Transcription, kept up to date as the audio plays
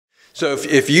So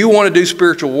if you want to do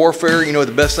spiritual warfare, you know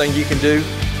the best thing you can do?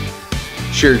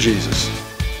 Share Jesus.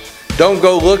 Don't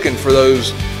go looking for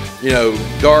those,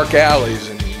 dark alleys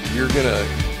and you're going to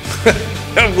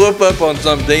whoop up on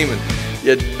some demon.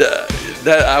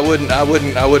 I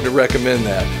wouldn't recommend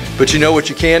that. But you know what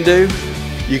you can do?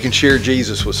 You can share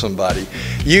Jesus with somebody.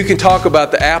 You can talk about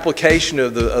the application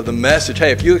of the message. Hey,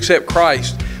 if you accept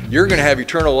Christ, you're going to have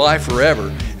eternal life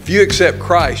forever. If you accept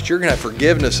Christ, you're going to have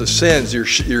forgiveness of sins. Your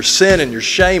sin and your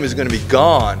shame is going to be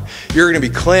gone. You're going to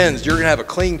be cleansed. You're going to have a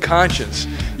clean conscience.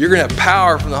 You're going to have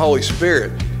power from the Holy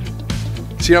Spirit.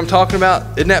 See what I'm talking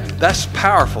about? That's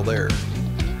powerful there.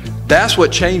 That's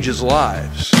what changes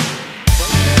lives.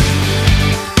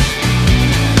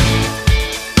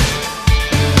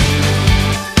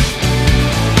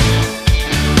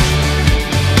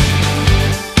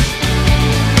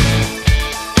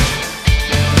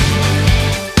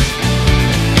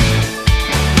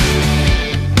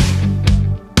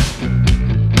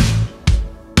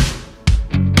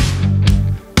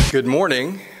 Good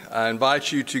morning. I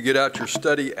invite you to get out your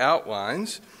study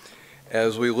outlines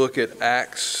as we look at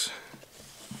Acts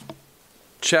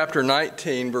chapter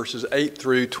 19, verses 8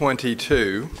 through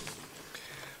 22.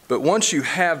 But once you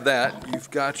have that,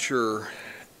 you've got your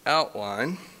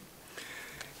outline.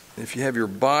 If you have your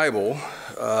Bible,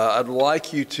 I'd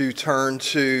like you to turn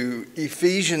to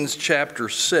Ephesians chapter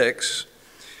 6,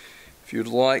 if you'd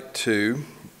like to.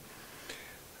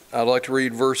 I'd like to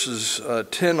read verses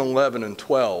 10, 11, and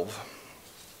 12.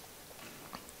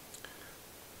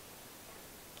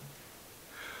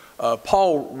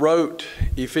 Paul wrote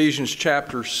Ephesians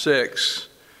chapter 6.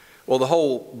 Well, the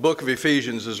whole book of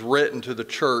Ephesians is written to the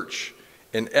church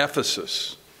in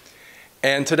Ephesus.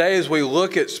 And today, as we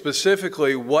look at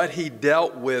specifically what he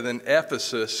dealt with in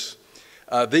Ephesus,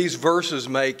 these verses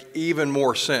make even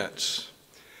more sense.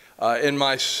 In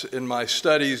my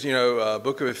studies,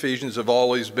 book of Ephesians have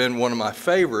always been one of my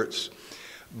favorites,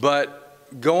 but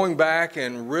going back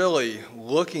and really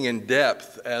looking in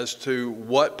depth as to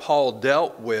what Paul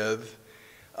dealt with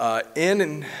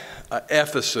in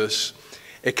Ephesus,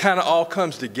 it kind of all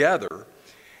comes together,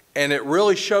 and it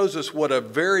really shows us what a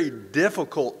very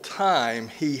difficult time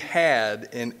he had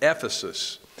in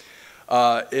Ephesus.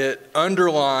 It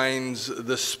underlines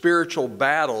the spiritual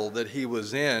battle that he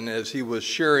was in as he was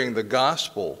sharing the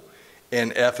gospel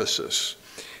in Ephesus.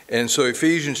 And so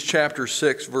Ephesians chapter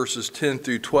 6, verses 10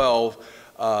 through 12,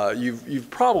 you've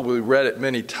probably read it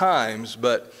many times,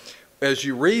 but as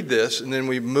you read this and then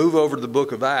we move over to the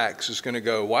book of Acts, it's going to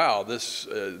go, wow, this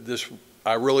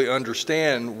I really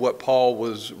understand what Paul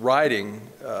was writing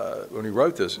when he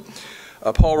wrote this.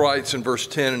 Paul writes in verse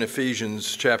 10 in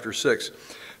Ephesians chapter 6,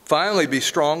 "Finally, be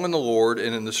strong in the Lord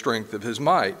and in the strength of his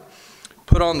might.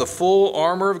 Put on the full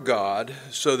armor of God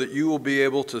so that you will be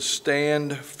able to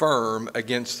stand firm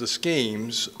against the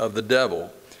schemes of the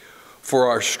devil. For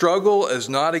our struggle is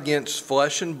not against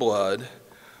flesh and blood,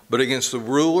 but against the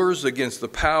rulers, against the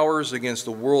powers, against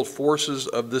the world forces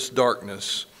of this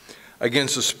darkness,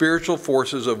 against the spiritual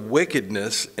forces of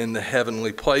wickedness in the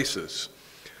heavenly places."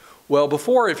 Well,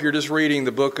 before, if you're just reading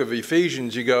the book of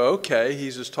Ephesians, you go, okay,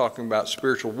 he's just talking about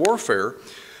spiritual warfare.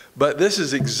 But this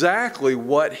is exactly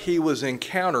what he was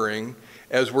encountering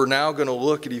as we're now going to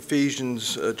look at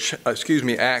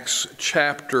Acts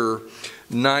chapter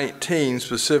 19,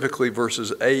 specifically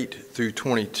verses 8 through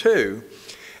 22.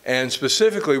 And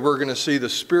specifically, we're going to see the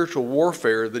spiritual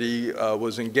warfare that he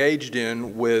was engaged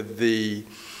in with the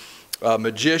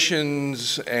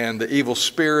magicians and the evil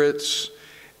spirits,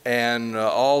 and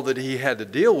all that he had to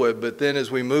deal with. But then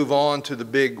as we move on to the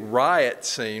big riot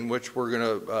scene, which we're going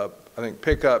to, I think,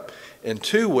 pick up in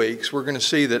 2 weeks, we're going to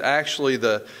see that actually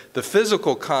the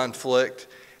physical conflict,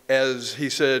 as he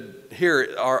said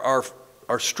here,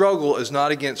 our struggle is not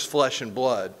against flesh and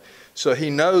blood. So he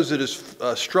knows that his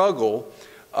struggle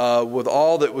with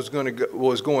all that was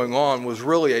going on was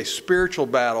really a spiritual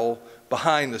battle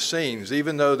behind the scenes.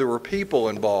 Even though there were people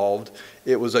involved,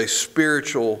 it was a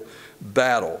spiritual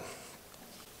battle.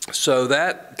 So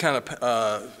that kind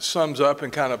of sums up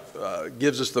and kind of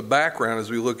gives us the background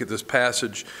as we look at this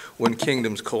passage when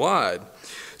kingdoms collide.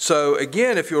 So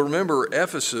again, if you'll remember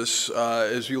Ephesus,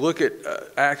 as you look at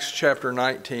Acts chapter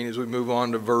 19, as we move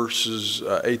on to verses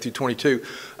 8 through 22,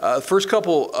 first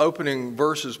couple opening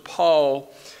verses,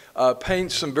 Paul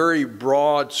paints some very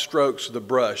broad strokes of the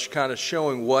brush, kind of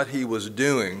showing what he was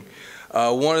doing.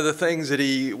 One of the things that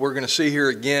we're going to see here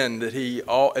again, that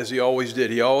as he always did,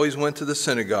 he always went to the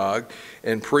synagogue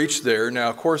and preached there. Now,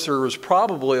 of course, there was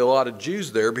probably a lot of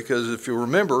Jews there because if you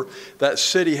remember, that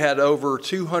city had over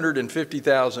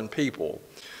 250,000 people.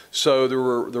 So it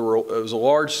was a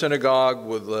large synagogue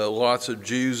with lots of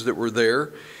Jews that were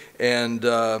there. And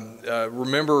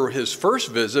remember his first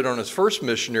visit on his first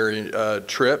missionary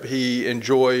trip, he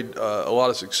enjoyed a lot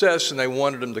of success, and they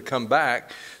wanted him to come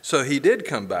back. So he did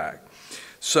come back.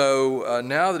 So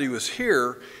now that he was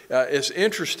here, it's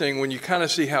interesting when you kind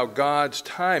of see how God's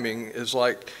timing is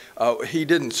like, he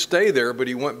didn't stay there, but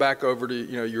he went back over to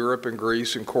Europe and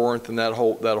Greece and Corinth and that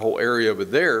whole area over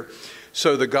there.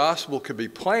 So the gospel could be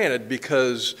planted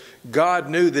because God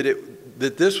knew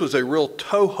that this was a real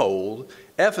toehold.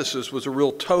 Ephesus was a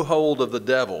real toehold of the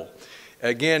devil.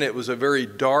 Again, it was a very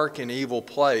dark and evil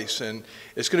place, and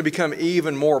it's going to become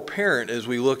even more apparent as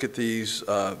we look at these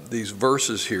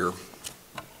verses here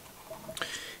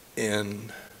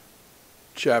in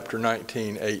chapter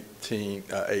 19, 8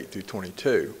 through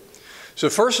 22. So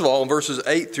first of all, in verses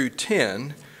 8 through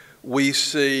 10, we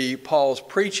see Paul's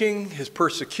preaching, his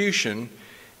persecution,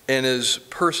 and his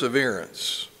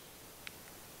perseverance.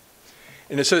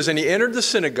 And it says, "And he entered the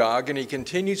synagogue, and he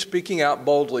continued speaking out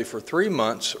boldly for 3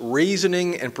 months,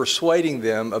 reasoning and persuading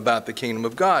them about the kingdom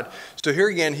of God." So here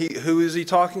again, who is he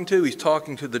talking to? He's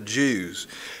talking to the Jews.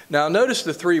 Now notice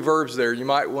the 3 verbs there. You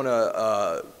might want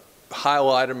to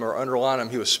highlight them or underline them.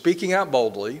 He was speaking out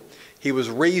boldly, he was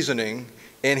reasoning,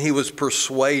 and he was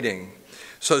persuading.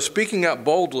 So speaking out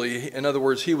boldly, in other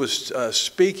words, he was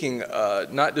speaking,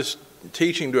 not just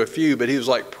teaching to a few, but he was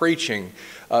like preaching,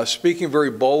 speaking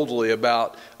very boldly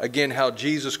about, again, how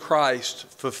Jesus Christ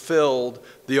fulfilled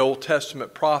the Old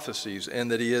Testament prophecies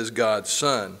and that he is God's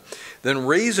Son. Then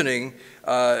reasoning,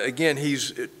 again,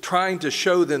 he's trying to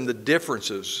show them the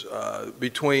differences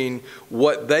between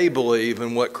what they believe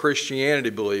and what Christianity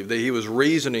believed. That he was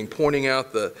reasoning, pointing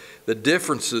out the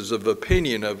differences of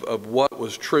opinion of what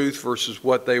was truth versus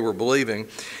what they were believing.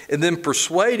 And then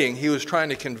persuading, he was trying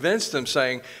to convince them,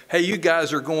 saying, hey, you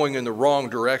guys are going in the wrong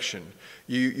direction.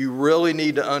 You really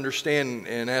need to understand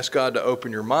and ask God to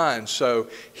open your mind. So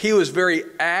he was very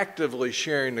actively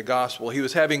sharing the gospel. He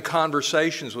was having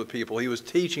conversations with people. He was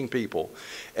teaching people.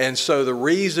 And so the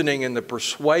reasoning and the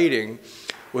persuading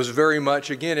was very much,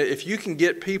 again, if you can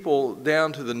get people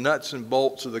down to the nuts and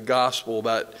bolts of the gospel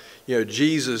about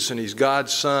Jesus and he's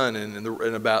God's Son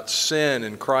and about sin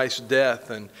and Christ's death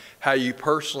and how you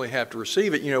personally have to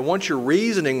receive it. Once you're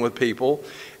reasoning with people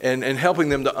and helping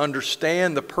them to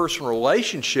understand the personal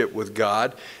relationship with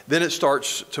God, then it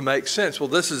starts to make sense. Well,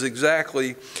 this is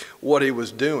exactly what he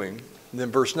was doing. And then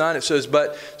verse 9 it says,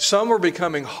 "But some were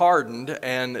becoming hardened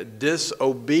and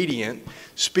disobedient,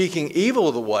 speaking evil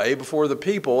of the way before the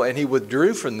people, and he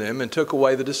withdrew from them and took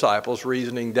away the disciples,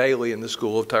 reasoning daily in the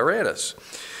school of Tyrannus."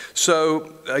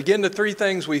 So, again, the 3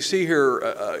 things we see here,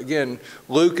 again,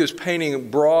 Luke is painting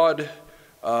broad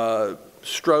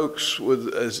strokes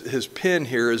with his pen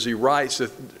here as he writes.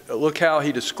 Look how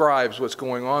he describes what's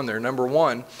going on there. Number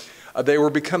 1, they were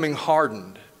becoming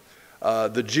hardened.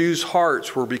 The Jews'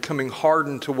 hearts were becoming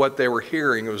hardened to what they were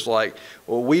hearing. It was like,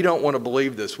 well, we don't want to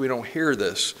believe this. We don't hear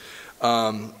this.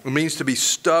 It means to be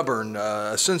stubborn,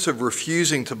 a sense of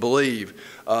refusing to believe,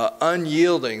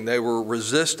 unyielding. They were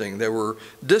resisting. They were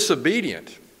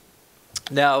disobedient.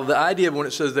 Now, the idea when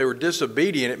it says they were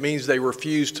disobedient, it means they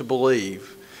refused to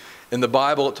believe. In the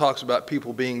Bible, it talks about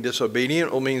people being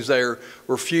disobedient. It means they're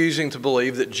refusing to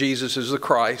believe that Jesus is the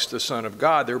Christ, the Son of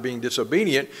God. They're being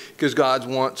disobedient because God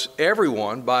wants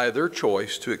everyone, by their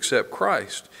choice, to accept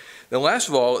Christ. Then last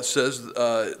of all, it says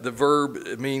the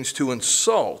verb means to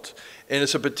insult. And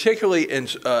it's a particularly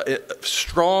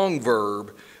strong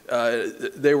verb.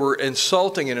 They were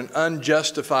insulting in an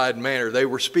unjustified manner. They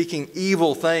were speaking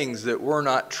evil things that were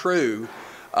not true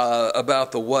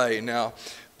about the way. Now,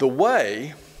 the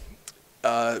way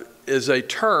is a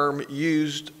term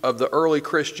used of the early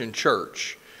Christian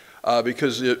church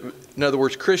because, in other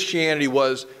words, Christianity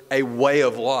was a way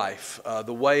of life.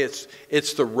 The way,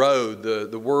 it's the road.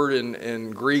 The word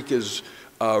in Greek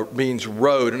means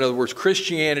road. In other words,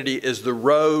 Christianity is the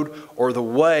road or the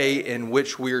way in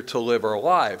which we are to live our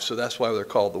lives. So that's why they're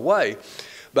called the way.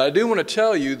 But I do want to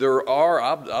tell you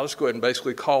I'll just go ahead and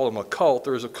basically call them a cult.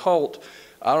 There's a cult,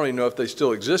 I don't even know if they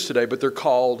still exist today, but they're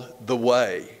called the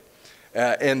Way.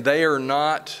 And they are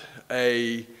not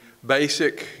a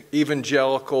basic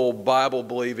evangelical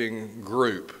Bible-believing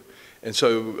group. And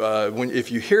so if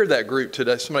you hear that group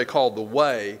today, somebody called the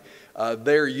Way,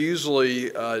 they're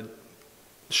usually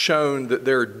shown that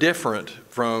they're different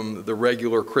from the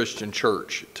regular Christian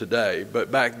church today.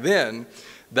 But back then,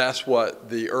 that's what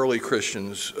the early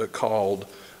Christians called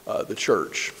the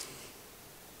church.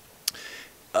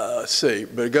 But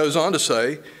it goes on to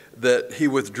say that he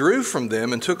withdrew from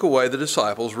them and took away the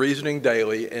disciples, reasoning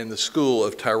daily in the school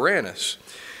of Tyrannus.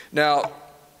 Now,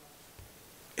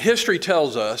 history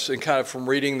tells us, and kind of from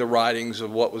reading the writings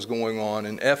of what was going on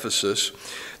in Ephesus,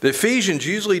 the Ephesians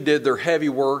usually did their heavy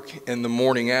work in the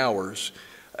morning hours.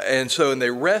 And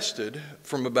they rested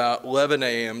from about 11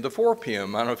 a.m. to 4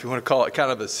 p.m. I don't know if you want to call it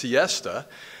kind of a siesta,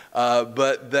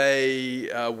 but they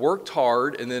worked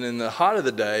hard, and then in the hot of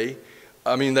the day,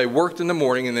 they worked in the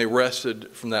morning and they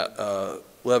rested from that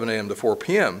 11 a.m. to 4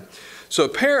 p.m. So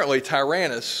apparently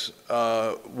Tyrannus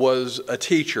was a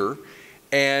teacher,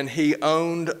 and he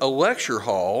owned a lecture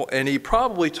hall, and he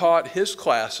probably taught his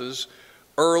classes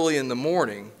early in the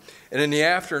morning. And in the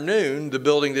afternoon, the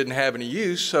building didn't have any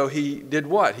use, so he did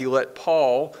what? He let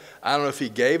Paul, I don't know if he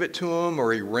gave it to him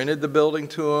or he rented the building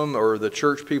to him or the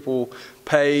church people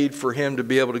paid for him to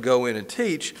be able to go in and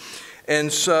teach.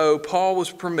 And so Paul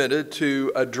was permitted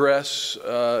to address,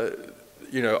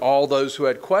 all those who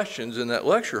had questions in that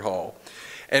lecture hall.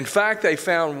 In fact, they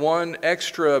found one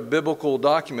extra biblical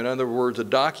document, in other words, a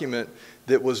document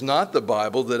that was not the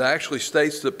Bible, that actually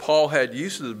states that Paul had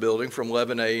use of the building from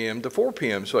 11 a.m. to 4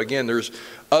 p.m. So again, there's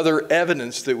other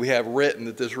evidence that we have written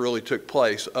that this really took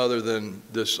place other than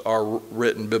our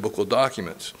written biblical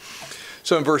documents.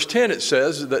 So in verse 10 it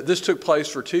says that this took place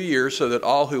for 2 years so that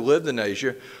all who lived in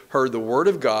Asia heard the word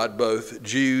of God, both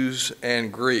Jews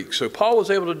and Greeks. So Paul was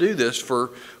able to do this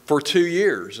for 2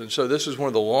 years. And so this is one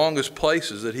of the longest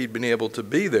places that he'd been able to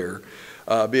be there.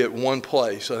 Be at one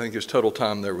place. I think his total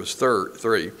time there was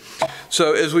 3.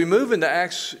 So as we move into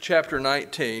Acts chapter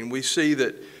 19, we see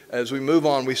that as we move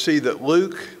on, we see that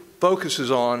Luke focuses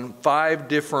on 5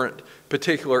 different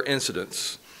particular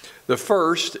incidents. The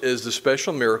first is the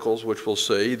special miracles, which we'll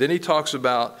see. Then he talks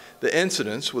about the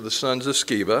incidents with the sons of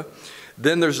Sceva.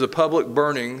 Then there's the public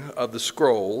burning of the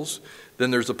scrolls.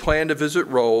 Then there's a plan to visit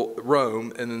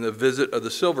Rome, and then the visit of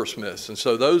the silversmiths. And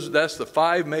so that's the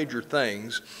 5 major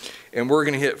things. And we're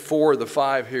going to hit 4 of the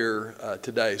 5 here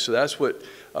today. So that's what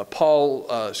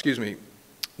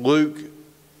Luke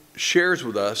shares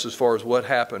with us as far as what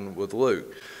happened with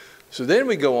Luke. So then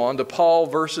we go on to Paul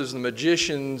versus the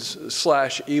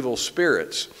magicians/evil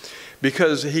spirits,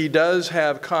 because he does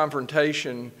have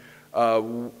confrontation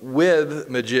with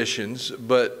magicians,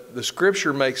 but the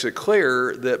scripture makes it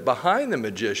clear that behind the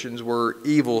magicians were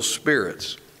evil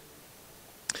spirits.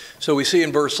 So we see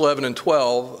in verse 11 and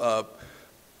 12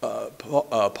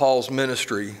 Paul's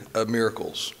ministry of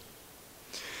miracles.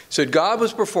 It said, God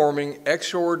was performing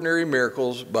extraordinary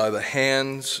miracles by the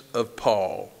hands of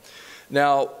Paul.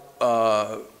 Now,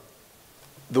 the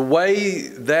way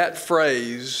that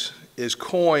phrase is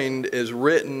coined, is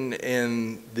written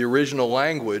in the original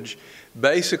language,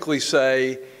 basically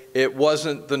say it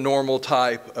wasn't the normal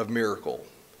type of miracle.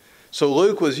 So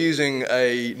Luke was using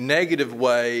a negative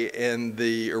way in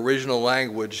the original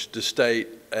language to state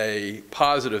a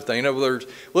positive thing. In other words,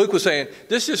 Luke was saying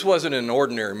this just wasn't an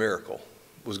ordinary miracle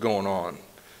was going on.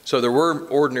 So there were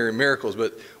ordinary miracles,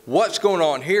 but what's going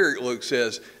on here, Luke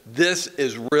says, this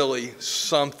is really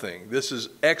something. This is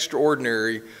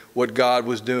extraordinary what God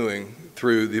was doing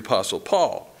through the Apostle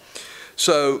Paul.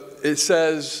 So it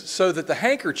says, so that the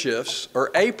handkerchiefs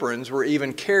or aprons were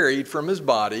even carried from his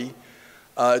body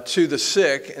to the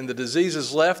sick, and the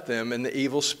diseases left them, and the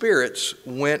evil spirits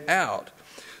went out.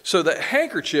 So the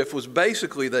handkerchief was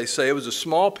basically, they say, it was a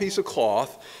small piece of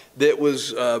cloth that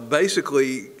was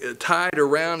basically tied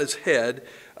around his head,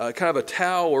 kind of a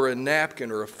towel or a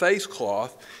napkin or a face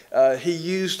cloth he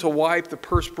used to wipe the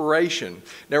perspiration.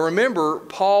 Now remember,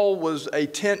 Paul was a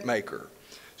tent maker.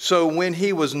 So when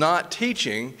he was not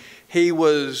teaching, he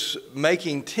was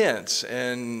making tents,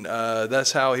 and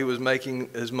that's how he was making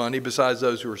his money besides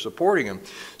those who were supporting him.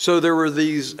 So there were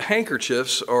these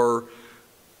handkerchiefs, or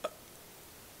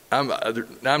I'm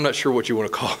not sure what you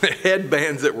want to call it,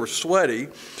 headbands that were sweaty,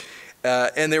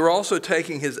 and they were also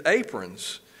taking his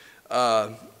aprons.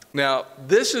 Now,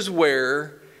 this is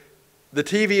where the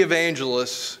TV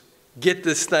evangelists get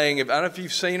this thing. I don't know if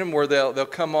you've seen them, where they'll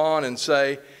come on and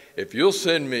say, if you'll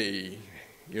send me,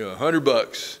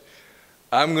 $100,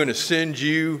 I'm going to send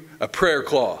you a prayer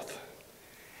cloth.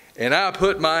 And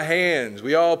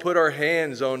we all put our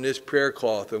hands on this prayer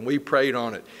cloth, and we prayed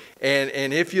on it.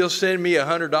 And if you'll send me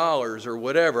 $100 or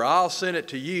whatever, I'll send it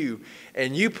to you,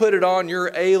 and you put it on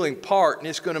your ailing part, and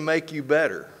it's going to make you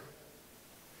better.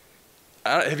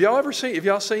 Have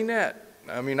y'all seen that?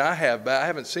 I mean, I have, but I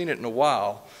haven't seen it in a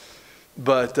while.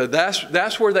 But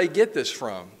that's where they get this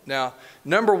from. Now,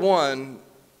 number one,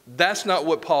 that's not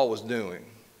what Paul was doing.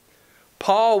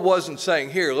 Paul wasn't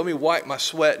saying, here, let me wipe my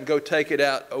sweat and go take it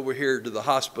out over here to the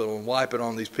hospital and wipe it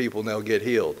on these people and they'll get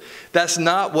healed. That's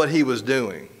not what he was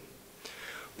doing.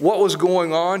 What was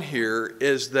going on here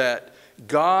is that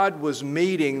God was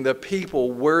meeting the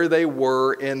people where they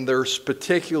were in their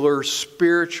particular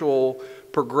spiritual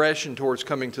progression towards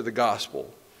coming to the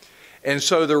gospel. And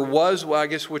so there was, well, I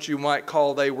guess what you might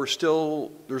call, there's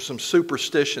some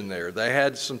superstition there. They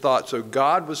had some thoughts. So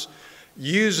God was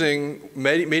meeting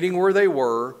where they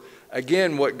were.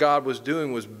 Again, what God was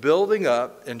doing was building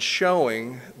up and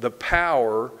showing the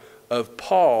power of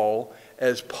Paul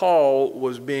as Paul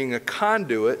was being a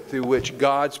conduit through which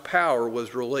God's power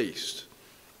was released.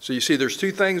 So you see there's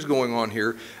two things going on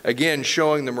here. Again,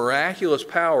 showing the miraculous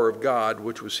power of God,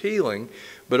 which was healing,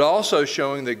 but also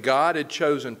showing that God had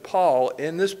chosen Paul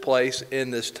in this place, in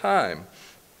this time.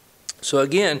 So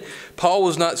again, Paul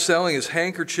was not selling his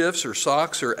handkerchiefs or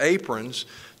socks or aprons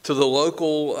to the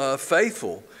local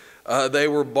faithful. They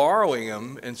were borrowing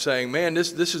them and saying, man,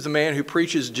 this is the man who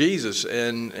preaches Jesus.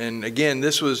 And again,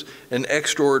 this was an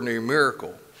extraordinary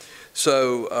miracle.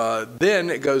 So then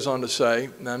it goes on to say,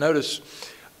 now notice,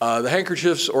 the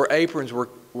handkerchiefs or aprons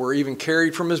were even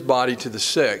carried from his body to the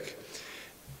sick.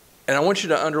 And I want you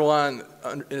to underline,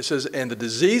 it says, and the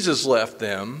diseases left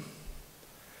them,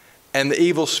 and the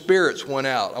evil spirits went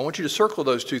out. I want you to circle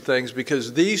those two things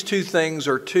because these two things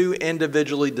are two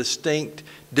individually distinct,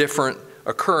 different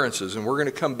occurrences. And we're going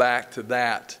to come back to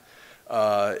that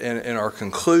in our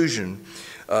conclusion.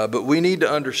 But we need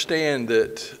to understand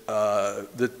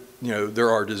that there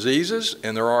are diseases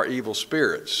and there are evil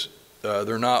spirits.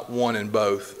 They're not one and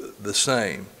both the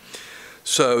same.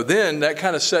 So then that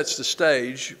kind of sets the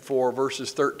stage for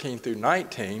verses 13 through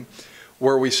 19,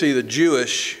 where we see the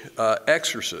Jewish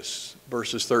exorcists,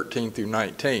 verses 13 through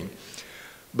 19.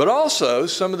 But also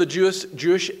some of the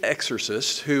Jewish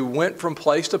exorcists who went from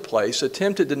place to place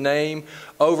attempted to name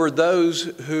over those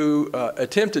who had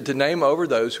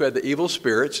the evil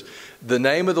spirits the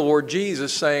name of the Lord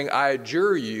Jesus, saying, I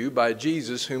adjure you by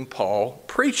Jesus whom Paul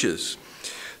preaches.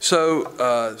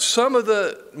 So some of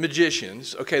the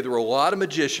magicians, okay, there were a lot of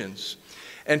magicians.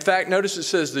 In fact, notice it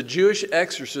says the Jewish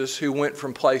exorcists who went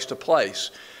from place to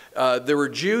place. There were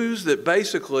Jews that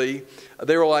basically,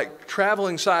 they were like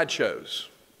traveling sideshows.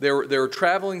 They were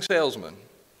traveling salesmen.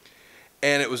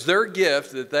 And it was their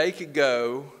gift that they could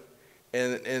go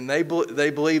and they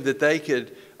believed that they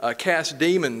could cast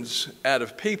demons out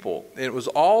of people. And it was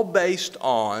all based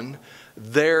on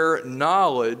their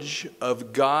knowledge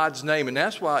of God's name. And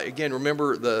that's why, again,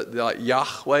 remember the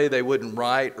Yahweh, they wouldn't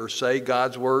write or say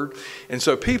God's word. And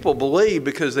so people believed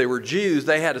because they were Jews,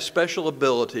 they had a special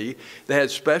ability, they had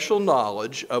special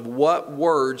knowledge of what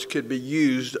words could be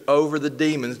used over the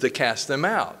demons to cast them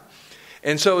out.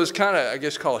 And so it was kind of, I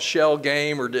guess, called a shell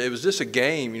game, or it was just a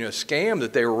game, a scam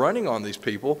that they were running on these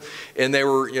people. And they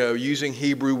were, using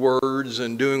Hebrew words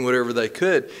and doing whatever they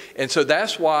could. And so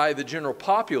that's why the general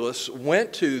populace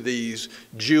went to these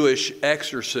Jewish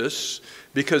exorcists,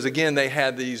 because, again, they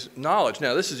had these knowledge.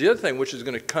 Now, this is the other thing, which is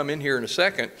going to come in here in a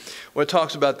second, when it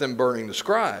talks about them burning the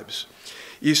scribes.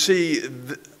 You see,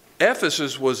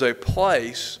 Ephesus was a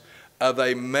place of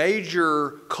a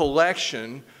major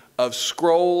collection of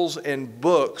scrolls and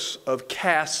books of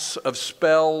casts of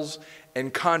spells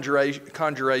and conjuration,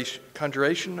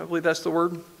 I believe that's the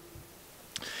word.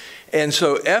 And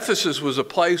so Ephesus was a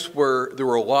place where there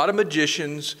were a lot of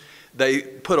magicians. They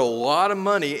put a lot of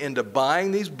money into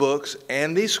buying these books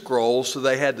and these scrolls, so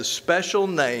they had the special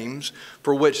names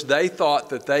for which they thought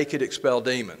that they could expel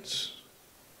demons.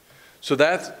 So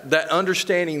that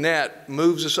understanding that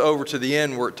moves us over to the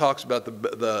end where it talks about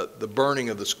the burning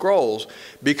of the scrolls,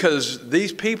 because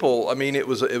these people, I mean, it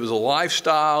was a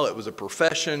lifestyle, it was a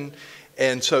profession,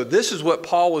 and so this is what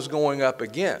Paul was going up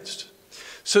against.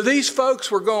 So these folks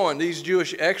were going, these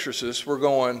Jewish exorcists were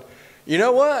going, you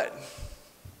know what?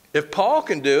 If Paul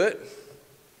can do it,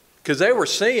 because they were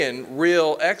seeing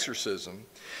real exorcism.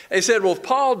 They said, well, if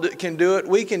Paul can do it,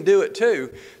 we can do it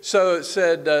too. So it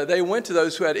said they went to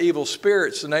those who had evil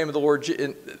spirits, the name of the Lord,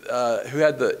 who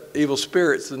had the evil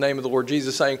spirits, the name of the Lord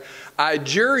Jesus, saying, I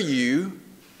adjure you.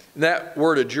 That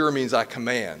word adjure means I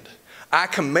command. I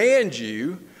command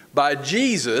you by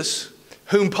Jesus,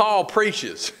 whom Paul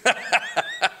preaches.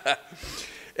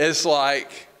 It's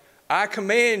like, I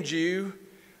command you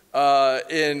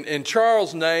in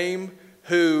Charles' name,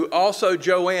 who also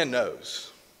Joanne knows.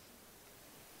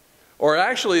 Or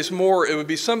actually, it would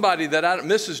be somebody that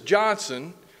Mrs.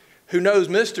 Johnson, who knows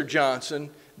Mr. Johnson.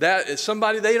 That is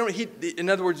somebody in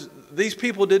other words, these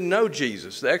people didn't know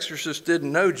Jesus. The exorcists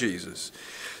didn't know Jesus.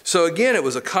 So again, it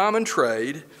was a common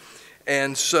trade.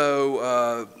 And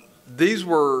so these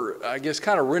were, I guess,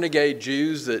 kind of renegade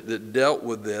Jews that dealt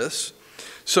with this.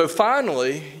 So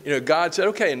finally, God said,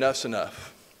 okay, enough's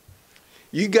enough.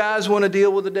 You guys want to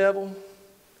deal with the devil?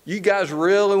 You guys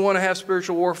really want to have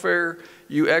spiritual warfare?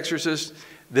 you exorcist,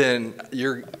 then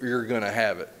you're going to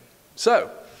have it.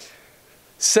 So,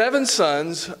 7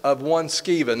 sons of one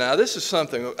Sceva. Now, this is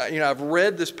something, I've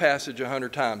read this passage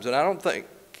 100 times, and I don't think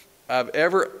I've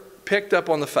ever picked up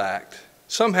on the fact.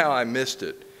 Somehow I missed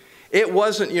it. It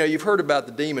wasn't, you've heard about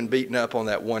the demon beating up on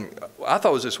that one. I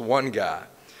thought it was this one guy.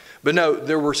 But no,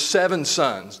 there were 7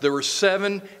 sons. There were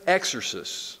 7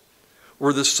 exorcists.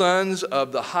 Were the sons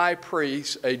of the high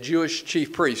priest, a Jewish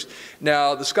chief priest.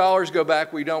 Now, the scholars go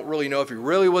back. We don't really know if he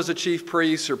really was a chief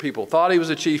priest or people thought he was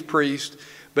a chief priest.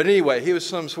 But anyway, he was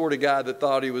some sort of guy that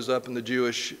thought he was up in the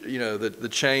Jewish, the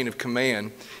chain of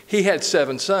command. He had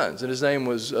 7 sons, and his name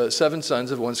was 7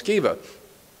 sons of one Sceva,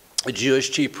 a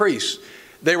Jewish chief priest.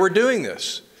 They were doing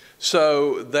this.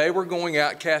 So they were going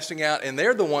out, casting out, and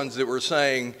they're the ones that were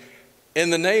saying, in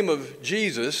the name of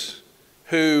Jesus,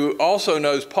 who also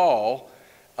knows Paul,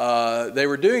 they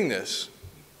were doing this.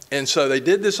 And so they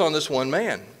did this on this one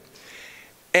man.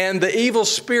 And the evil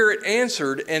spirit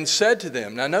answered and said to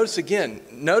them. Now notice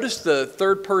the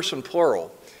third person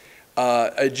plural.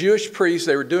 A Jewish priest,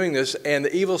 they were doing this, and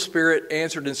the evil spirit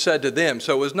answered and said to them.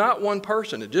 So it was not one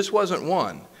person. It just wasn't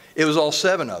one. It was all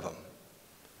 7 of them.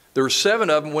 There were 7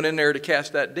 of them went in there to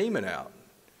cast that demon out.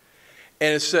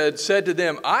 And it said to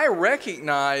them, I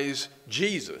recognize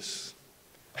Jesus.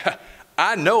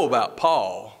 I know about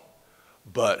Paul,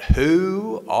 but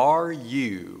who are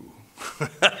you?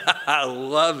 I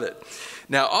love it.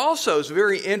 Now also it's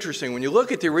very interesting when you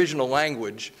look at the original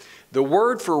language, the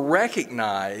word for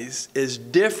recognize is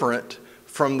different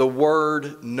from the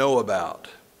word know about.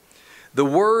 The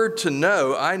word to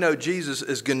know, I know Jesus,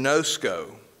 is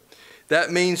gnosko. That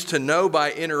means to know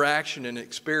by interaction and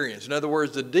experience. In other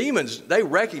words, the demons, they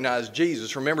recognize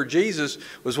Jesus. Remember, Jesus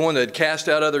was one that cast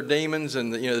out other demons,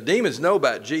 and the demons know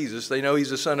about Jesus. They know he's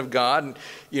the Son of God, and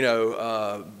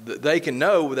they can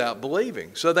know without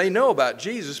believing. So they know about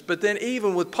Jesus. But then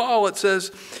even with Paul, it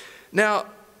says, now,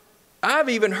 I've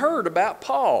even heard about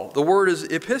Paul. The word is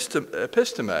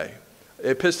episteme.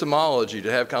 Epistemology,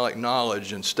 to have kind of like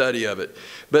knowledge and study of it.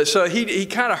 But so he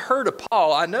kind of heard of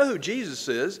Paul. I know who Jesus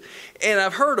is, and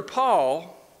I've heard of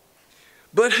Paul,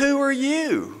 but who are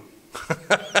you?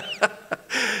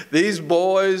 These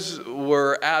boys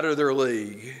were out of their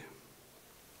league.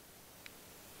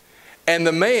 And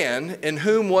the man in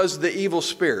whom was the evil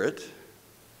spirit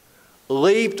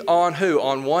leaped on who?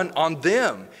 On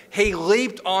them. He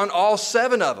leaped on all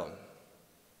 7 of them.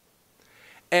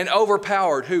 And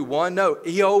overpowered who? One? No,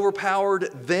 he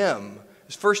overpowered them.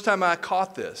 It's the first time I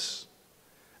caught this.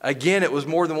 Again, it was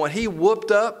more than one. He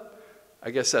whooped up,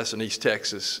 I guess that's in East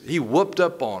Texas. He whooped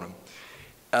up on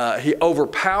them. He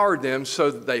overpowered them so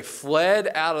that they fled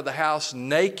out of the house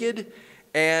naked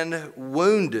and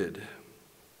wounded.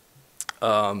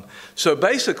 So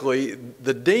basically,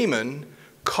 the demon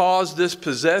caused this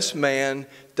possessed man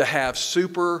to have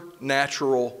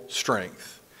supernatural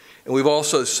strength. And we've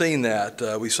also seen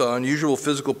that. We saw unusual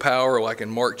physical power, like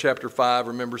in Mark chapter 5.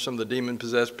 Remember some of the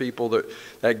demon-possessed people,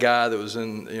 that guy that was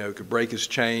could break his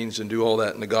chains and do all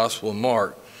that in the Gospel of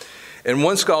Mark. And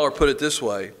one scholar put it this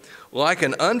way, like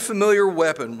an unfamiliar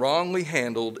weapon wrongly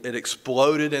handled, it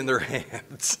exploded in their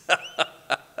hands.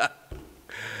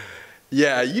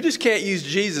 Yeah, you just can't use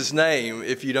Jesus' name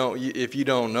if you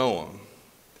don't know him.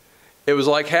 It was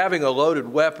like having a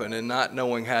loaded weapon and not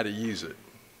knowing how to use it.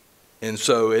 And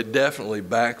so it definitely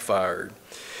backfired.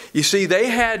 You see, they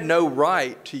had no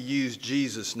right to use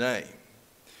Jesus' name.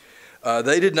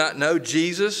 They did not know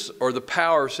Jesus or the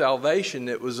power of salvation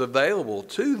that was available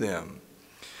to them.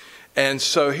 And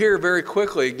so here very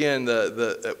quickly, again,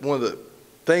 one of the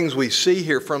things we see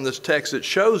here from this text, it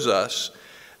shows us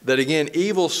that, again,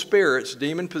 evil spirits,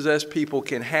 demon-possessed people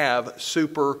can have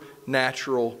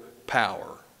supernatural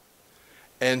power.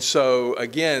 And so,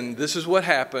 again, this is what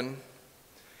happened.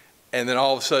 And then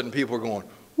all of a sudden people are going,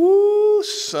 woo,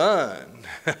 son.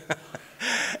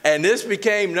 And this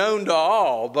became known to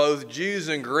all, both Jews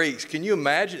and Greeks. Can you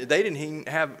imagine? They didn't even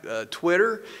have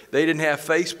Twitter. They didn't have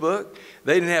Facebook.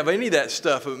 They didn't have any of that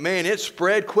stuff. But man, it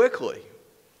spread quickly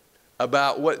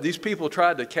about what these people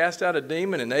tried to cast out a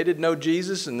demon, and they didn't know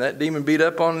Jesus, and that demon beat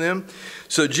up on them.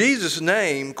 So Jesus'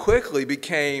 name quickly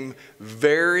became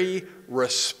very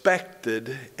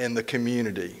respected in the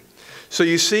community. So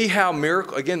you see how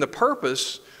miracle, again, the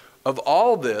purpose of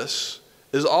all this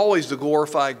is always to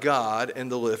glorify God and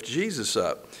to lift Jesus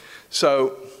up.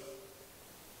 So,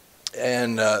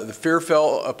 and the fear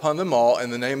fell upon them all,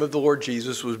 and the name of the Lord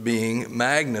Jesus was being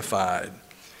magnified.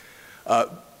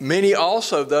 Many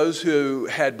also, those who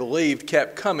had believed,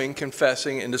 kept coming,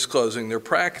 confessing, and disclosing their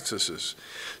practices.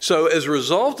 So as a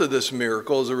result of this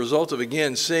miracle, as a result of,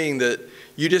 again, seeing that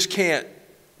you just can't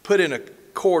put in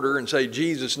quarter and say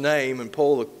Jesus' name and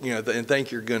pull the, and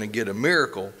think you're going to get a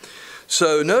miracle.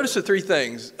 So notice the three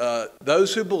things.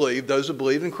 Those who believed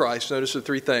in Christ, notice the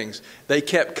three things. They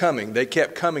kept coming. They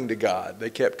kept coming to God. They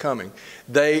kept coming.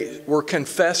 They were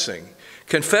confessing.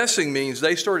 Confessing means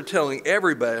they started telling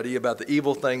everybody about the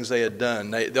evil things they had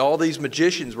done. All these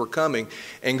magicians were coming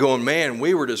and going, man,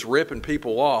 we were just ripping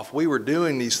people off. We were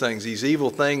doing these things, these evil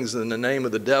things in the name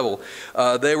of the devil.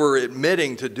 They were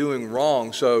admitting to doing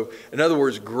wrong. So, in other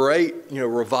words, great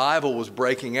revival was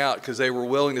breaking out because they were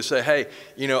willing to say, hey,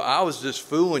 I was just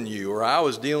fooling you, or I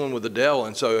was dealing with the devil.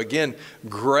 And so, again,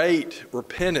 great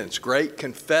repentance, great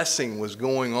confessing was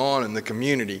going on in the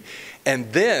community.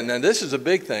 And then, and this is a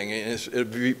big thing,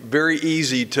 it'd be very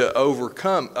easy to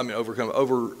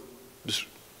just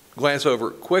glance over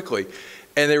it quickly.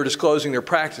 And they were disclosing their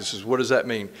practices. What does that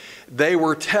mean? They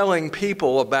were telling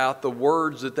people about the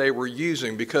words that they were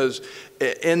using, because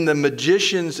in the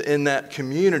magicians in that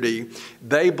community,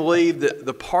 they believed that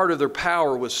the part of their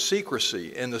power was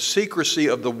secrecy, and the secrecy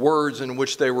of the words in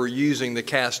which they were using to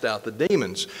cast out the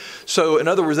demons. So in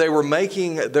other words, they were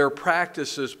making their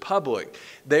practices public.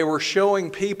 They were showing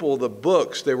people the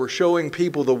books. They were showing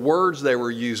people the words they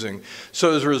were using.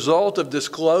 So as a result of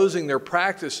disclosing their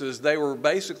practices, they were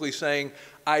basically saying,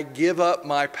 I give up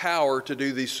my power to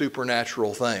do these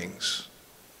supernatural things.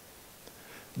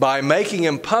 By making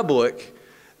them public,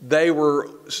 they were,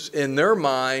 in their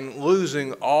mind,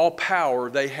 losing all power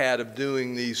they had of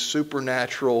doing these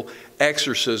supernatural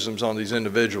exorcisms on these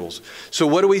individuals. So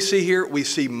what do we see here? We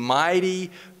see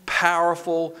mighty,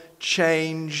 powerful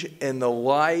change in the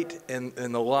light and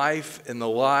in the life and the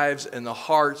lives and the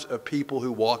hearts of people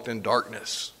who walked in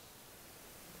darkness.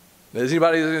 Is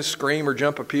anybody going to scream or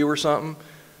jump a pew or something?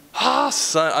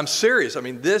 Son, I'm serious. I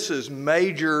mean, this is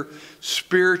major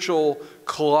spiritual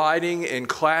colliding and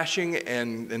clashing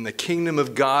and the kingdom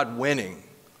of God winning.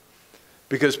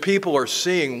 Because people are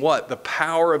seeing what? The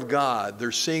power of God.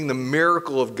 They're seeing the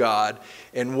miracle of God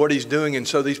and what He's doing. And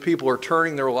so these people are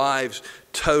turning their lives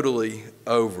totally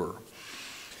over.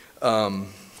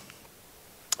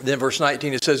 Then verse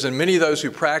 19, it says, and many of those who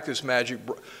practiced magic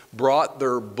brought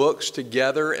their books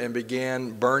together and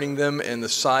began burning them in the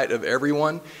sight of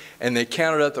everyone. And they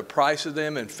counted up the price of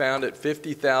them and found it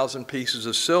 50,000 pieces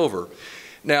of silver.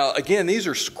 Now, again, these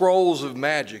are scrolls of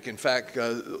magic. In fact,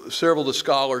 several of the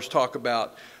scholars talk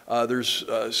about there's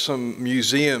some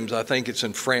museums, I think it's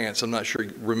in France, I'm not sure,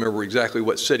 remember exactly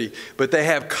what city, but they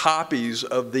have copies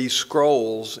of these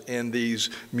scrolls in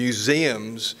these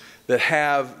museums that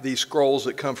have these scrolls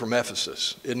that come from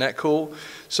Ephesus. Isn't that cool?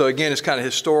 So again, it's kind of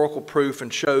historical proof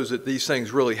and shows that these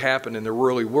things really happened and there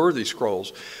really were these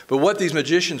scrolls. But what these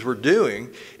magicians were doing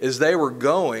is they were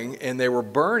going and they were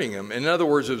burning them. In other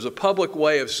words, it was a public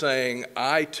way of saying,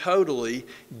 I totally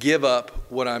give up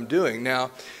what I'm doing.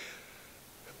 Now,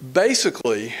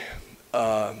 basically,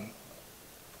 a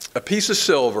piece of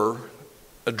silver,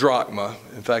 a drachma,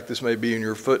 in fact, this may be in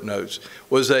your footnotes,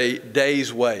 was a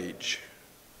day's wage.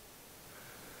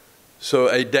 So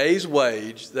a day's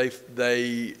wage,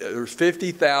 there's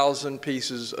 50,000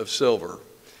 pieces of silver.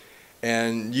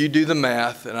 And you do the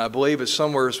math, and I believe it's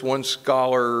somewhere, one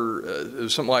scholar, it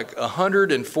was something like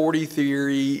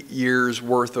 143 years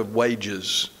worth of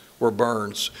wages were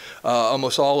burned.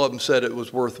 Almost all of them said it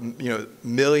was worth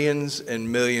millions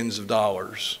and millions of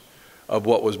dollars of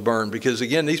what was burned. Because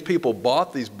again, these people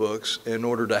bought these books in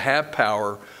order to have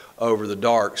power over the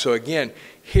dark. So again,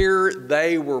 here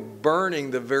they were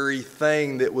burning the very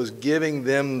thing that was giving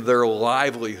them their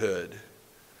livelihood.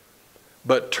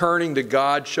 But turning to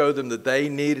God showed them that they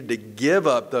needed to give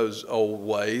up those old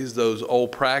ways, those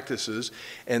old practices,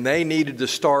 and they needed to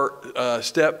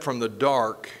step from the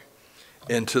dark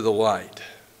into the light.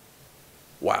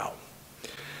 Wow.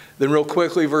 Then real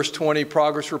quickly, verse 20,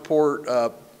 progress report.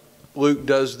 Luke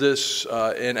does this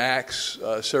in Acts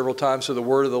several times. So the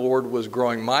word of the Lord was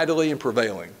growing mightily and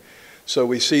prevailing. So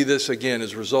we see this again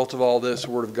as a result of all this.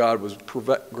 The word of God was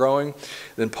growing.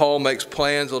 Then Paul makes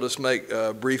plans. I'll just make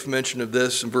a brief mention of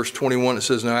this. In verse 21 it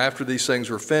says, now after these things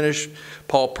were finished,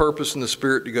 Paul purposed in the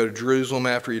Spirit to go to Jerusalem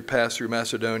after he'd passed through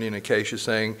Macedonia and Achaia,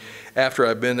 saying, after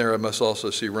I've been there, I must also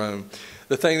see Rome.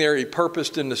 The thing there, he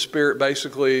purposed in the Spirit,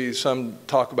 basically, some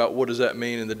talk about what does that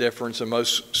mean and the difference, and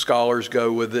most scholars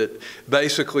go with it.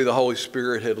 Basically, the Holy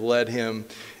Spirit had led him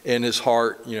in his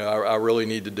heart, I really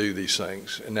need to do these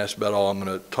things. And that's about all I'm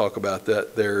going to talk about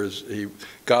that there is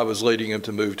God was leading him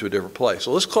to move to a different place.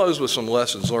 So let's close with some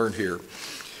lessons learned here.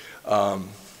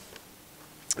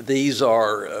 These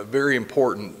are very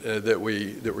important that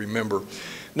we remember.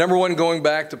 Number one, going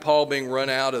back to Paul being run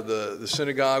out of the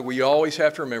synagogue, we always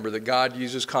have to remember that God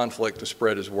uses conflict to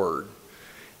spread his word.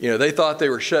 They thought they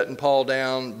were shutting Paul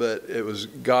down, but it was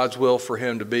God's will for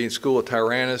him to be in school at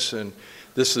Tyrannus, and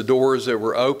the doors that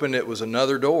were open, it was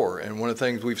another door. And one of the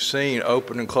things we've seen,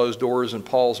 open and closed doors in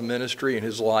Paul's ministry and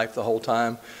his life the whole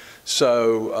time.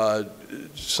 So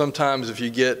sometimes if you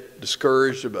get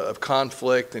discouraged of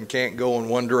conflict and can't go in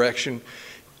one direction,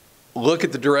 look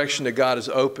at the direction that God has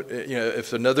opened.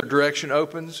 If another direction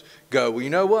opens, go, well,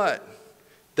 you know what?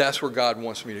 That's where God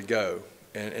wants me to go.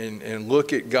 And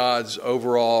look at God's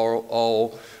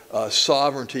overall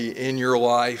sovereignty in your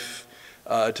life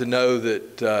to know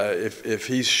that if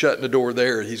he's shutting the door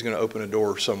there, he's going to open a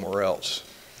door somewhere else.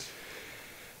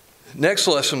 Next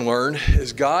lesson learned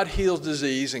is God heals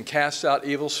disease and casts out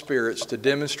evil spirits to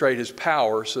demonstrate his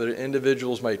power so that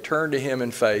individuals may turn to him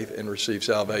in faith and receive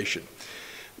salvation.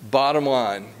 Bottom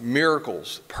line,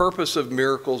 miracles. Purpose of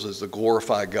miracles is to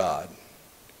glorify God.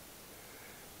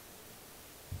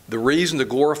 The reason to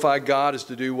glorify God is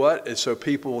to do what? Is so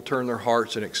people will turn their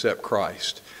hearts and accept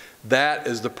Christ. That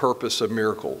is the purpose of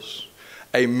miracles.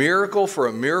 A miracle for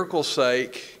a miracle's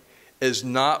sake is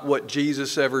not what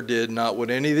Jesus ever did, not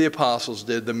what any of the apostles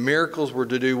did. The miracles were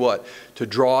to do what? To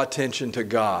draw attention to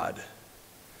God.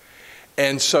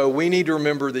 And so we need to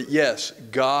remember that, yes,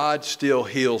 God still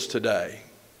heals today.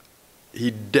 He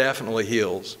definitely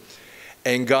heals.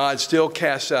 And God still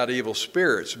casts out evil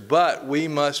spirits. But we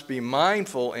must be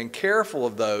mindful and careful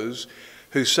of those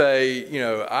who say,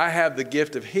 I have the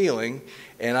gift of healing,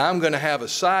 and I'm going to have a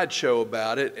sideshow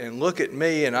about it, and look at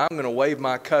me, and I'm going to wave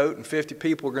my coat, and 50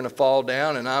 people are going to fall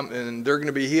down, and they're going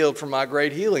to be healed from my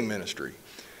great healing ministry.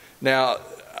 Now,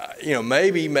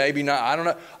 maybe not. I don't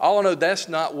know. All I know, that's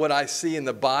not what I see in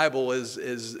the Bible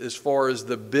as far as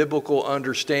the biblical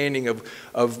understanding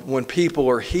of when people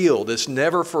are healed. It's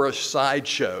never for a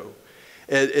sideshow.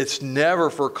 It's never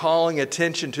for calling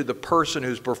attention to the person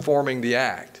who's performing the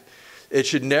act. It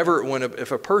should never,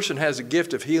 if a person has a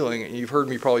gift of healing, and you've heard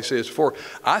me probably say this before,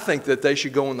 I think that they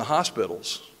should go in the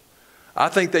hospitals. I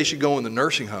think they should go in the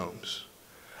nursing homes.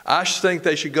 I think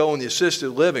they should go in the assisted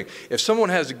living. If someone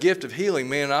has a gift of healing,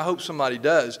 man, I hope somebody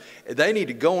does, they need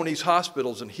to go in these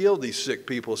hospitals and heal these sick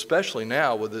people, especially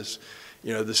now with this,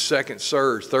 the second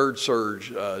surge, third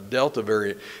surge, Delta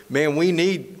variant. Man, we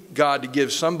need God to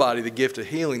give somebody the gift of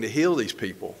healing to heal these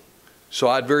people. So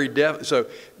so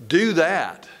do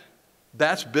that.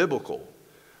 That's biblical.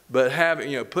 But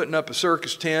putting up a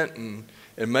circus tent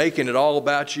and making it all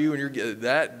about you, and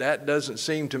that doesn't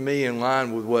seem to me in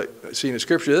line with what I see in the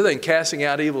Scripture. Other than casting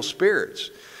out evil spirits.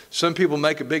 Some people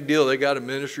make a big deal. They got a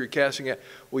ministry of casting out.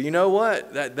 Well, you know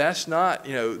what? That's not,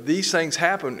 these things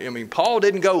happen. I mean, Paul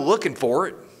didn't go looking for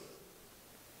it.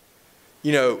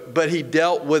 But he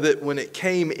dealt with it when it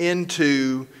came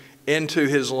into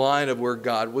his line of where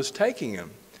God was taking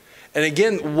him. And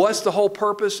again, what's the whole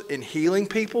purpose in healing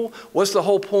people? What's the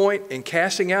whole point in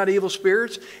casting out evil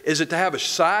spirits? Is it to have a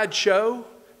sideshow?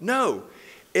 No.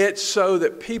 It's so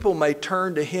that people may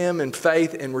turn to him in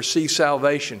faith and receive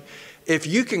salvation. If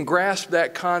you can grasp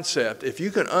that concept, if you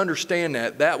can understand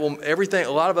that will a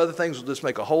lot of other things will just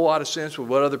make a whole lot of sense with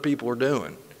what other people are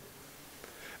doing.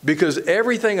 Because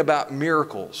everything about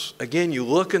miracles, again, you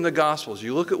look in the Gospels,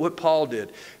 you look at what Paul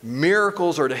did.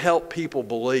 Miracles are to help people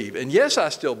believe. And yes, I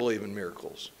still believe in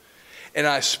miracles. And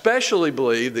I especially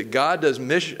believe that God does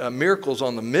miracles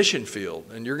on the mission field.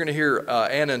 And you're going to hear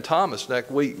Anna and Thomas next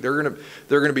week. They're going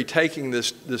to be taking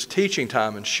this teaching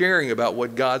time and sharing about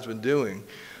what God's been doing,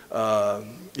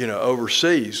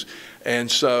 overseas. And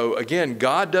so, again,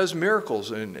 God does miracles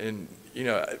and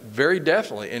very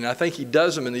definitely. And I think he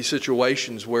does them in these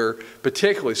situations where,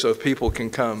 particularly so people can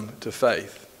come to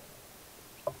faith.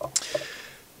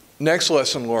 Next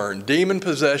lesson learned. Demon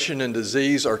possession and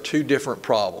disease are two different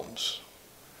problems.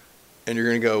 And you're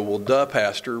going to go, well, duh,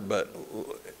 Pastor. But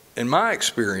in my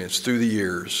experience through the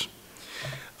years,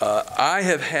 I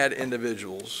have had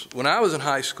individuals. When I was in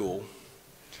high school,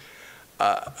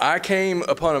 I came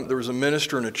upon there was a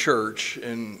minister in a church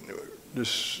and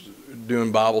just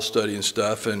doing Bible study and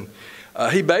stuff, and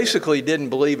he basically didn't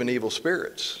believe in evil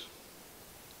spirits.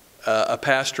 A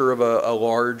pastor of a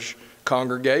large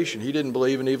congregation, he didn't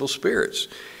believe in evil spirits.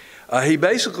 He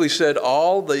basically said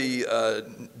all the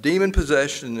demon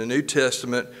possession in the New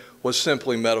Testament was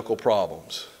simply medical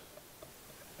problems.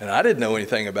 And I didn't know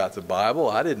anything about the Bible.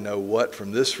 I didn't know what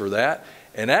from this or that.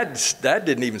 And that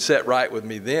didn't even set right with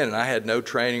me then, and I had no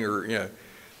training or,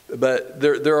 But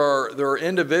there are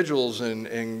individuals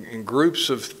and groups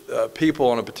of people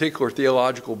on a particular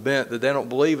theological bent that they don't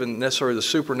believe in necessarily the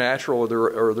supernatural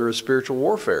or there is spiritual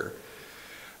warfare.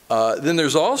 Then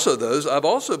there's also those, I've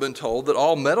also been told that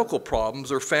all medical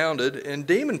problems are founded in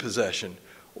demon possession.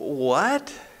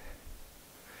 What?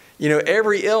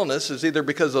 Every illness is either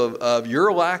because of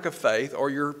your lack of faith or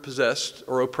you're possessed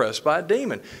or oppressed by a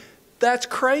demon. That's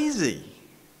crazy.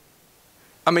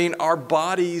 Our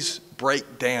bodies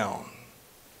break down.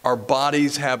 Our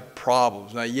bodies have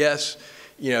problems. Now, yes,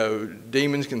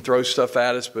 demons can throw stuff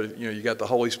at us, but, you got the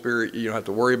Holy Spirit. You don't have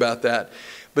to worry about that.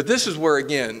 But this is where,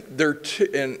 again, this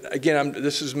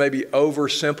is maybe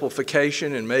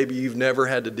oversimplification, and maybe you've never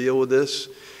had to deal with this.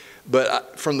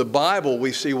 But from the Bible,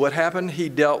 we see what happened.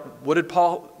 What did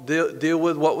Paul deal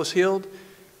with? What was healed?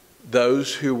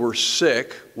 Those who were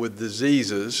sick with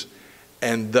diseases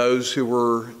and those who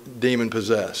were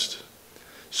demon-possessed.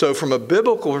 So from a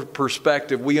biblical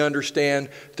perspective, we understand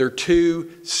they're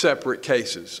two separate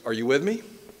cases. Are you with me?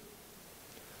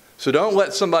 So don't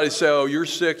let somebody say, oh, you're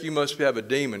sick, you must have a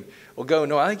demon. Well,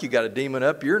 no, I think you got a demon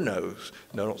up your nose.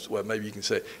 No, well, maybe you can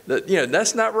say that.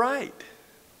 That's not right.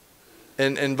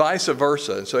 And vice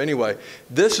versa. And so anyway,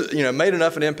 this, made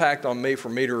enough an impact on me for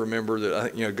me to remember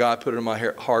that, God put it in my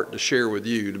heart to share with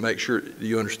you to make sure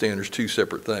you understand there's two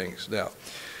separate things. Now,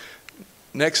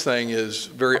 next thing is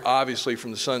very obviously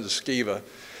from the sons of Sceva.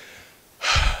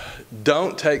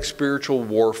 Don't take spiritual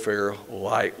warfare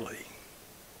lightly.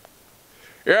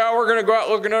 Yeah, we're going to go out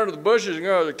looking under the bushes and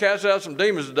go cast out some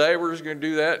demons today. We're just going to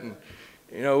do that and,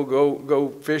 go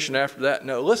fishing after that.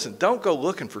 No, listen, don't go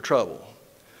looking for trouble.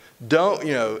 Don't,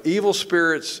 evil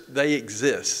spirits, they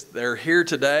exist. They're here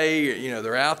today,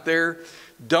 they're out there.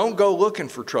 Don't go looking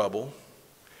for trouble.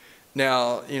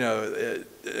 Now,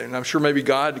 and I'm sure maybe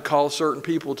God calls certain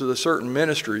people to the certain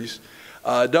ministries.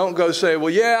 Don't go say, well,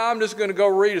 yeah, I'm just going to go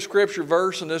read a scripture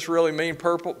verse and this really mean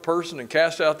person and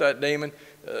cast out that demon.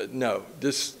 No,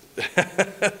 just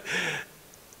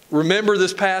remember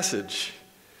this passage.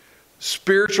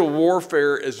 Spiritual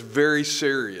warfare is very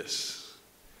serious.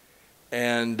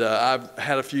 And I've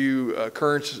had a few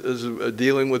occurrences of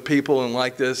dealing with people and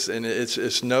like this, and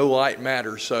it's no light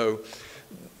matter. So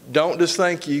don't just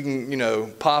think you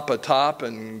can, pop a top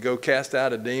and go cast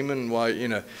out a demon while,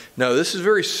 No, this is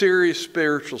very serious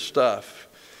spiritual stuff.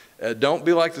 Don't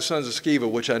be like the sons of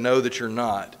Sceva, which I know that you're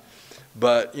not.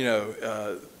 But,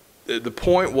 the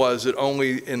point was that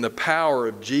only in the power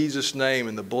of Jesus' name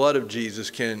and the blood of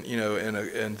Jesus can,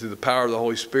 and through the power of the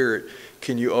Holy Spirit,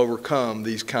 can you overcome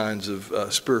these kinds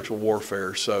of spiritual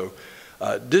warfare. So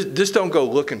just don't go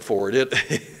looking for it.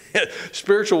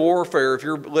 Spiritual warfare, if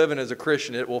you're living as a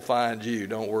Christian, it will find you.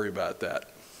 Don't worry about that.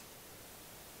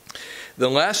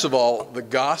 Then last of all, the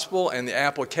gospel and the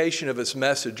application of its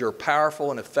message are powerful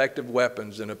and effective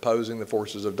weapons in opposing the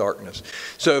forces of darkness.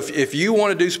 So if you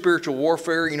want to do spiritual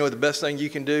warfare, the best thing you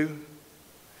can do?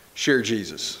 Share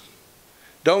Jesus.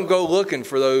 Don't go looking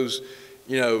for those,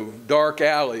 dark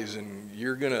alleys and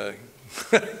you're going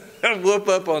to whoop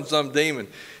up on some demon.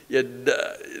 Yeah,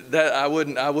 I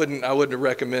wouldn't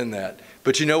recommend that.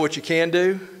 But you know what you can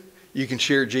do? You can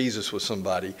share Jesus with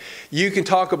somebody. You can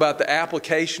talk about the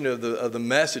application of the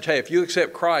message. Hey, if you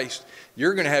accept Christ,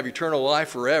 you're going to have eternal life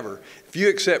forever. If you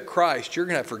accept Christ, you're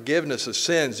going to have forgiveness of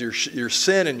sins. Your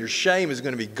sin and your shame is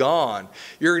going to be gone.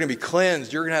 You're going to be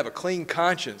cleansed. You're going to have a clean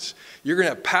conscience. You're going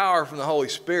to have power from the Holy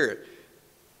Spirit.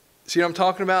 See what I'm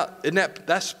talking about?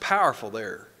 That's powerful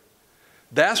there.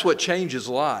 That's what changes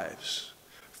lives.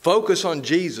 Focus on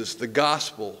Jesus, the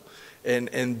gospel.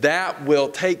 And that will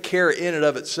take care in and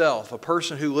of itself. A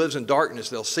person who lives in darkness,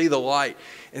 they'll see the light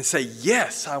and say,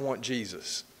 yes, I want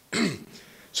Jesus.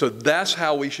 So that's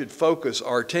how we should focus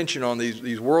our attention on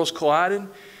these worlds colliding.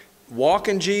 Walk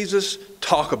in Jesus,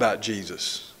 talk about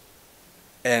Jesus.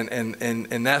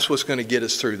 And that's what's going to get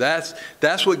us through.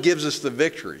 That's what gives us the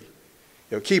victory.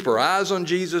 Keep our eyes on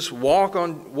Jesus,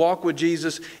 walk with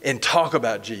Jesus, and talk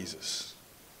about Jesus.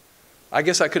 I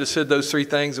guess I could have said those three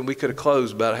things and we could have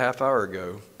closed about a half hour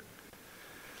ago.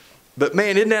 But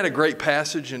man, isn't that a great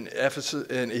passage in Ephesus,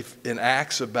 in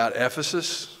Acts about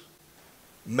Ephesus?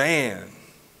 Man.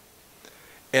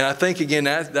 And I think again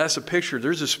that's a picture.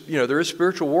 There is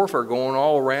spiritual warfare going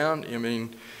all around.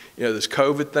 This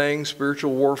COVID thing,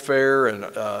 spiritual warfare,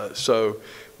 and so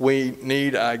we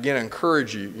need. I again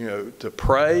encourage you, to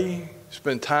pray,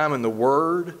 spend time in the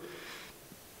Word,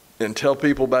 and tell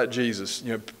people about Jesus.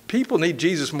 People need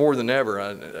Jesus more than ever.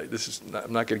 I'm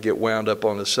not going to get wound up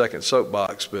on the second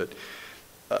soapbox, but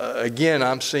again,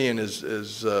 I'm seeing as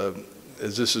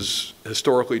this is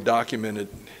historically documented,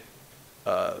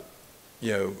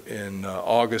 in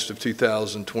August of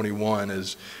 2021,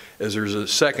 as there's a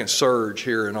second surge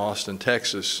here in Austin,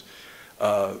 Texas.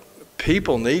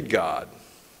 People need God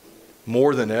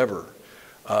more than ever.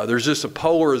 There's just a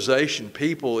polarization.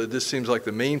 It just seems like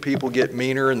the mean people get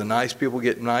meaner and the nice people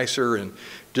get nicer, and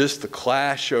just the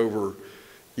clash over,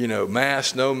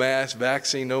 mask, no mask,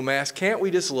 vaccine, no mask. Can't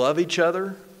we just love each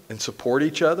other and support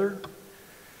each other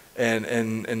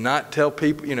and not tell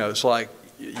people, it's like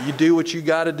you do what you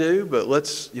got to do, but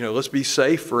let's be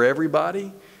safe for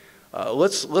everybody.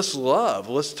 Let's love.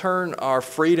 Let's turn our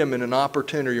freedom into an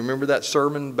opportunity. Remember that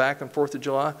sermon back on 4th of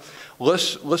July?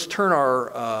 Let's turn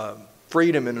our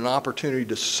freedom into an opportunity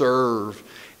to serve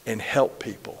and help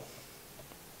people.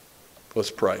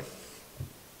 Let's pray.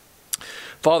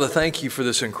 Father, thank you for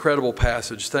this incredible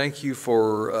passage. Thank you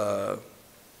for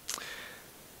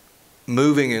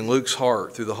moving in Luke's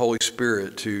heart through the Holy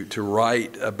Spirit to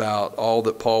write about all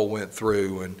that Paul went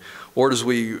through. And Lord, as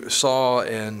we saw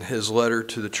in his letter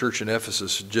to the church in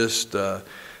Ephesus, just the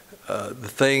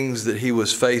things that he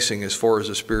was facing as far as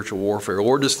the spiritual warfare.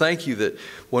 Lord, just thank you that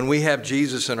when we have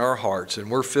Jesus in our hearts and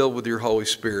we're filled with your Holy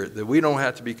Spirit, that we don't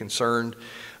have to be concerned.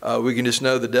 We can just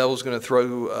know the devil's going to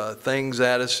throw things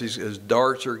at us. His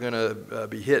darts are going to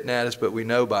be hitting at us, but we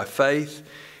know by faith.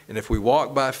 And if we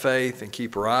walk by faith and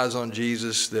keep our eyes on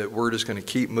Jesus, that we're just going to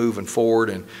keep moving forward.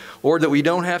 And Lord, that we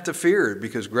don't have to fear it,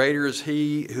 because greater is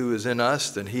he who is in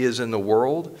us than he is in the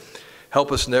world.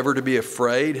 Help us never to be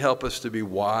afraid. Help us to be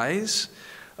wise.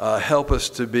 Help us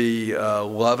to be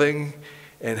loving.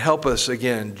 And help us,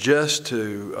 again, just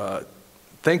to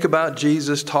think about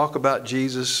Jesus, talk about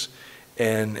Jesus,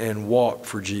 and walk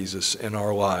for Jesus in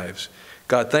our lives.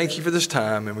 God, thank you for this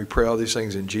time, and we pray all these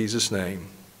things in Jesus' name.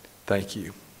 Thank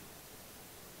you.